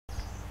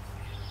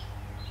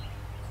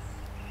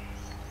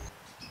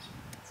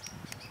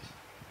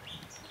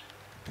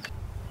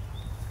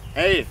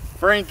Hey,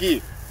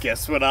 Frankie,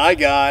 guess what I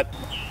got?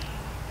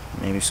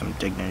 Maybe some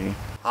dignity.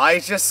 I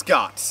just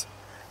got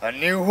a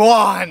new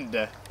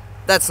wand.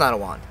 That's not a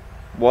wand.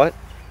 What?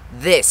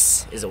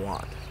 This is a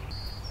wand.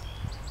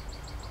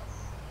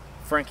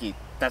 Frankie,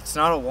 that's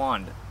not a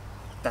wand.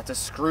 That's a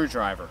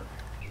screwdriver.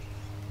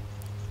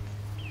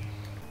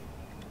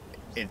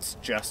 It's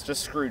just a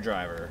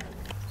screwdriver.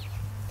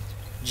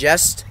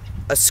 Just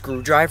a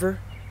screwdriver?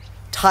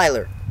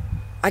 Tyler,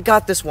 I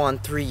got this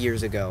wand 3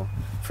 years ago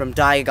from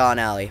Diagon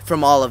Alley,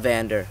 from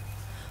Ollivander.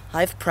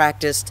 I've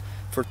practiced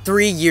for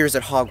 3 years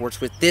at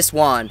Hogwarts with this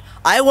wand.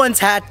 I once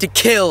had to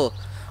kill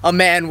a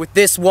man with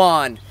this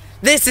wand.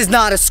 This is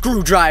not a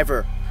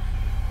screwdriver.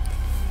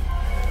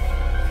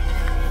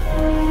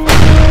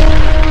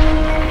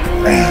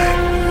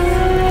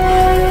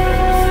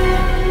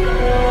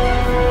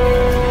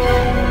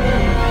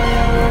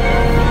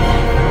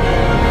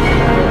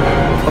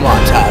 Come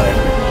on, Tyler.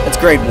 That's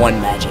grade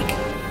 1 magic.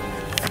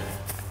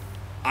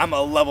 I'm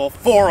a level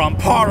 4 on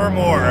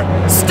Pottermore.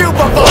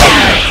 Stupefy!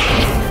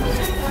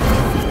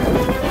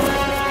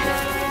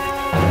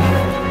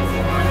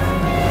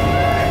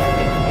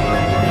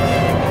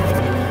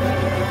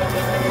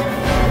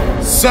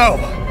 So,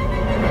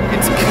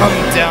 it's come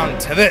down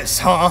to this,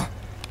 huh?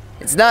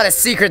 It's not a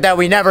secret that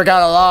we never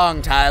got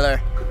along,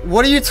 Tyler.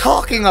 What are you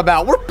talking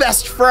about? We're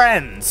best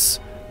friends.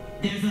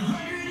 There's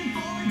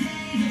 104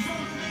 days of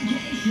summer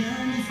vacation,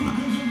 and schools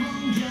are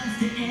long just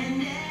to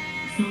end it.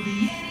 So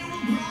the annual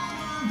problem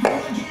for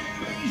a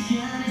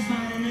generation is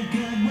finding a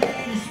good way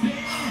to spend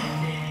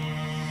it.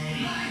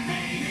 Like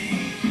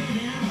baby,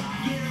 building a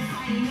rocket or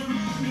fighting a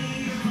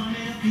mummy or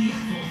climbing up the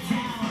Eiffel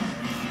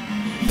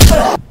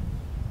Tower.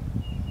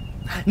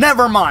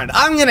 Never mind,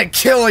 I'm gonna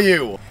kill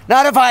you.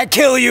 Not if I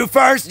kill you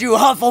first, you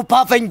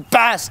Hufflepuffing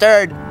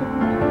bastard!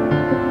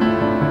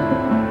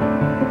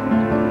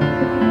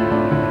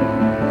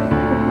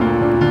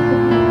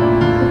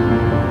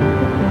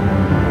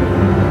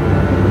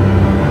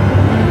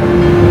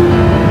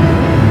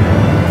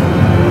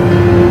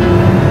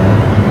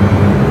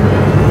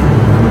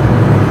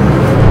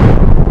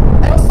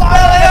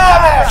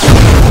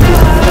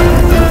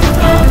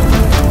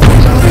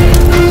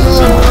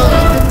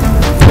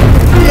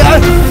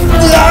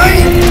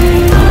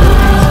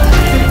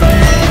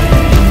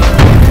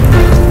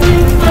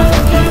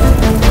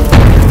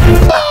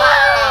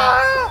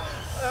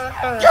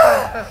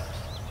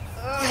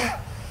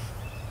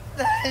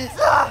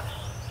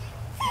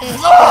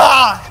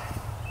 Ah!